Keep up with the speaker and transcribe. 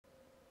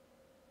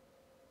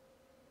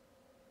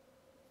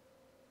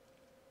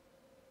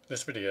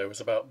This video is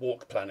about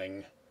walk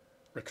planning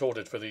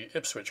recorded for the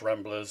Ipswich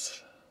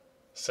Ramblers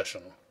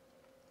session.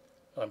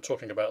 I'm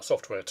talking about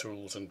software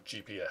tools and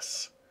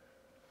GPS.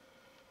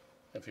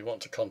 If you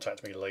want to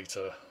contact me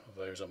later,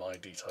 those are my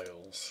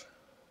details.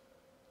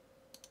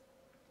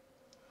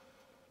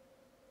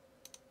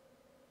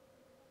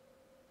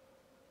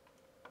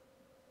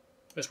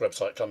 This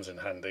website comes in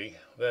handy.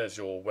 There's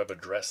your web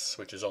address,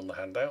 which is on the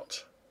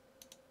handout.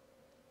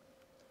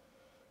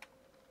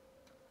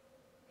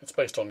 It's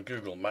based on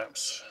Google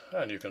Maps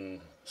and you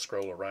can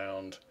scroll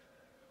around.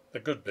 The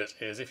good bit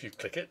is if you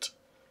click it,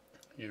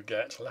 you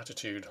get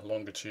latitude,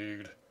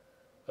 longitude,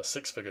 a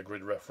 6-figure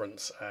grid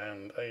reference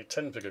and a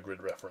 10-figure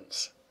grid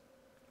reference.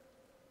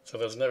 So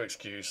there's no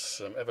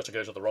excuse ever to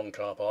go to the wrong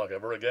car park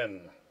ever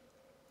again.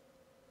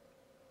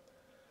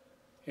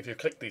 If you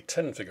click the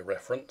 10-figure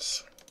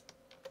reference,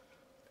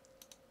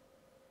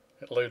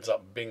 it loads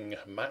up Bing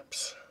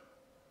Maps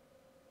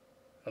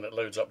and it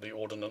loads up the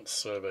Ordnance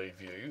Survey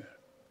view.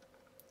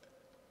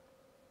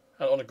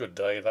 And on a good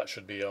day that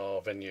should be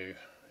our venue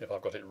if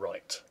I've got it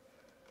right.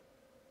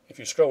 If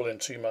you scroll in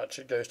too much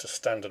it goes to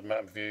standard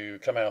map view,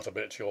 come out a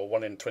bit, your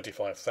 1 in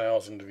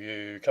 25,000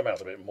 view, come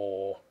out a bit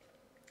more,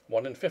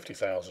 1 in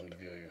 50,000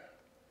 view.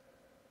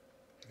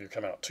 If you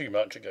come out too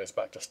much it goes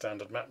back to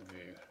standard map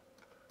view.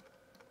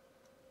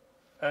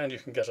 And you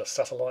can get a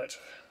satellite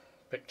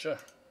picture.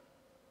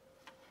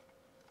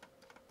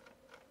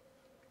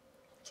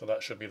 So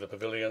that should be the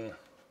pavilion.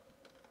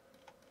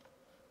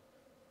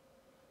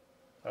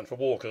 And for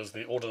walkers,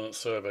 the Ordnance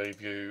Survey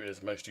view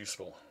is most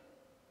useful.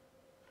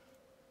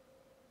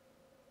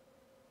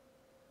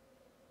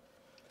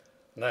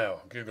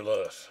 Now, Google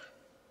Earth.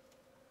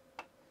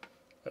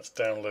 Let's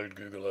download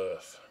Google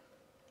Earth.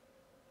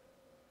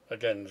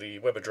 Again, the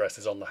web address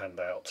is on the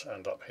handout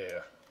and up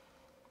here.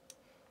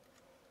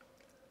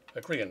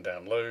 Agree and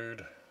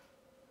download.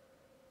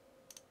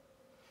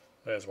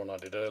 There's one I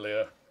did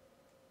earlier.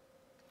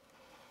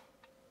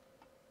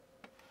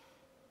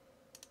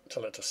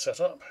 Tell it to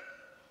set up.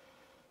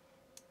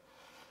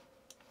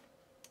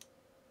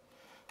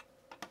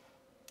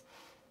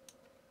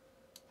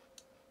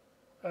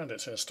 And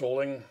it's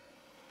installing.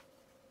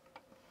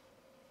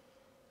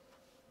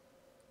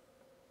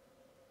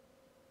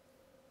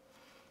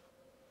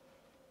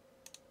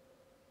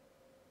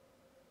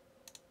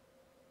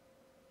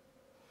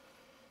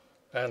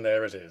 And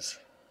there it is.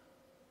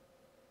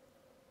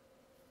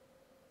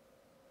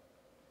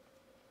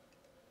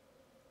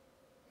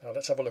 Now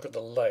let's have a look at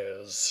the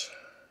layers.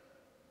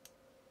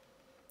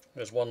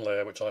 There's one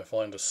layer which I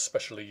find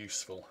especially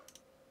useful.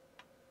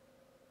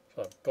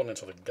 So I've gone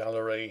into the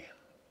gallery.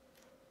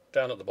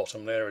 Down at the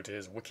bottom there it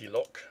is,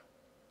 Wikiloc.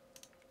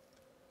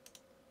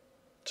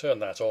 Turn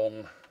that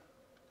on,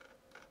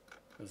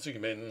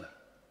 zoom in,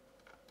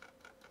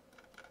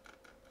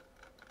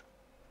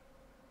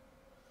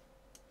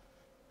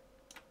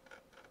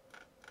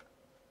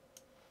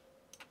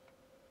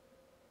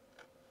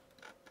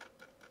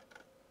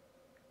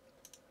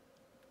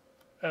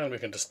 and we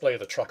can display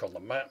the track on the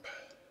map.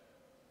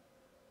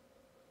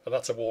 And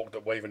that's a walk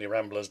that Waveney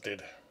Ramblers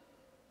did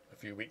a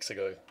few weeks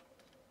ago.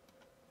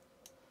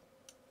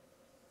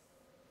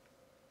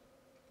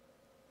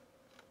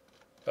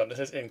 This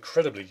is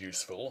incredibly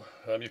useful.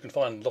 You can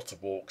find lots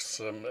of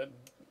walks,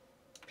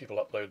 people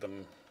upload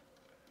them,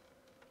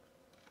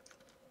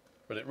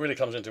 but it really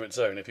comes into its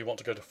own if you want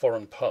to go to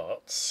foreign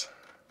parts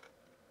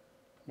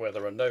where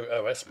there are no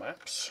OS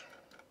maps.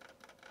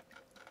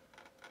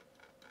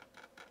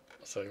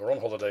 So you're on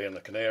holiday in the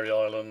Canary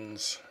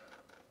Islands.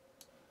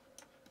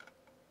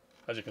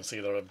 As you can see,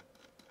 there are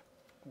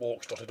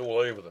walks dotted all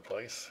over the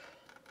place.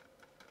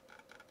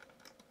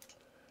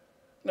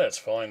 Let's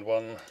find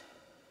one.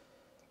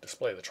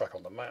 Display the track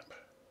on the map.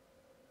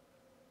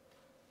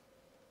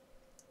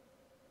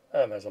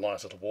 And there's a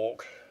nice little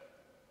walk,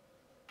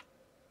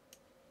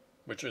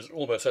 which is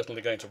almost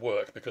certainly going to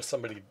work because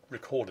somebody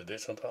recorded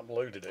it and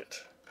uploaded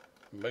it.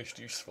 Most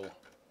useful.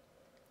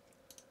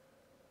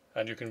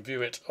 And you can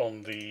view it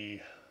on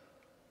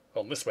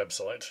this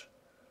website,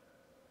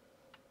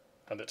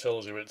 and it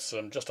tells you it's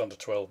just under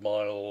 12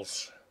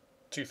 miles,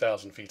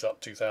 2,000 feet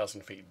up,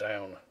 2,000 feet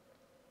down.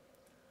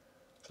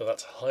 So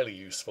that's highly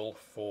useful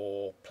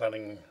for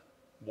planning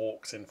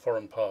walks in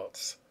foreign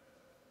parts.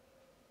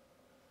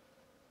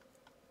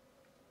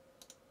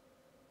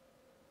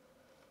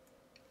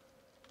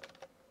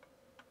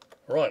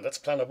 Right, let's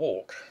plan a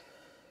walk.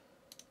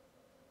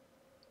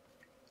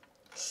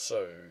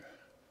 So,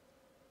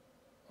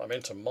 I'm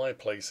into My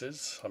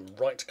Places, I'm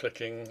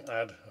right-clicking,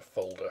 add a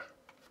folder.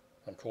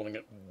 I'm calling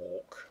it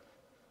Walk.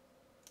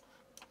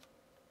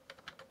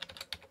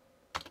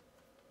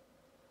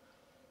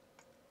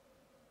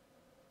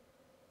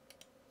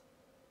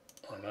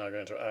 I'm now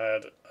going to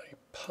add a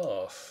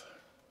path.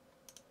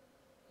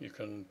 You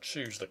can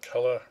choose the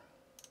colour,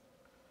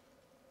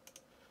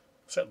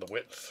 set the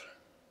width,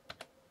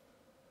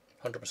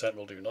 100%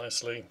 will do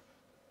nicely,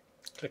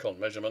 click on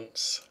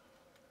measurements,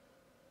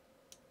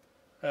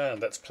 and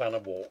let's plan a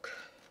walk.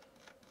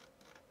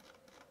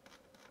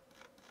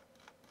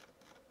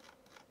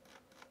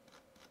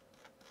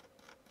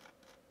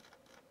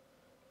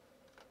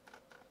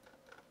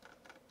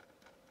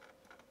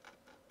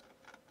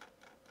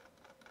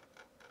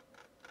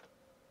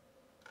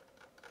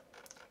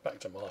 back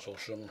to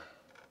Martlesham.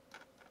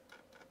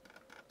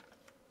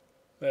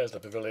 There's the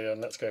pavilion.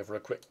 Let's go for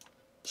a quick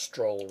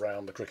stroll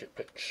round the cricket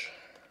pitch.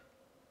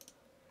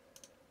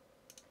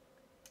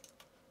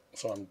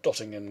 So I'm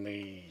dotting in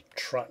the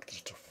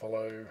tracks to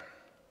follow.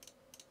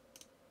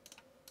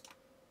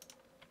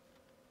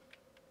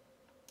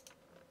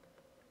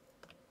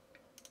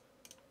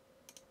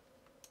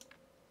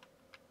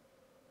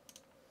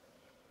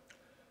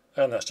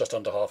 And that's just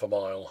under half a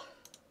mile.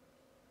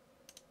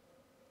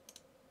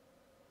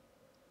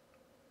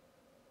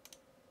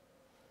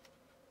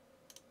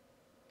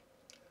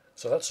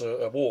 So that's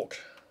a walk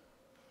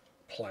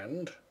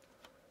planned.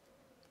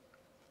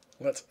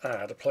 Let's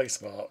add a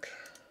place mark.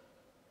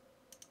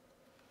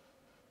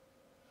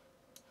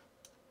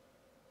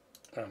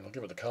 And I'll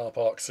give it the car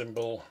park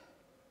symbol.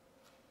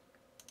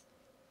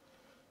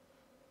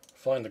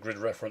 Find the grid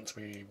reference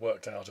we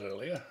worked out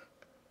earlier.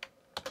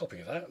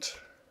 Copy that.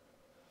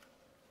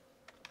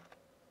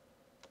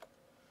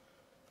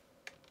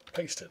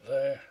 Paste it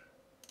there.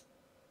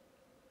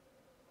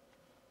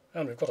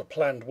 And we've got a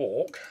planned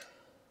walk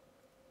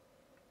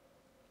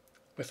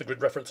with the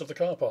grid reference of the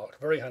car park.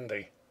 Very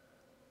handy.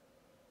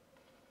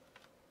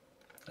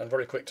 And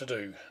very quick to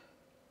do.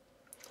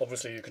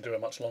 Obviously you can do a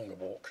much longer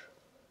walk.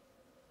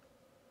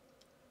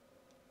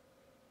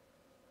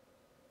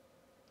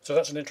 So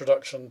that's an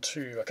introduction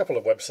to a couple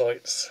of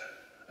websites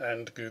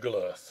and Google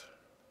Earth.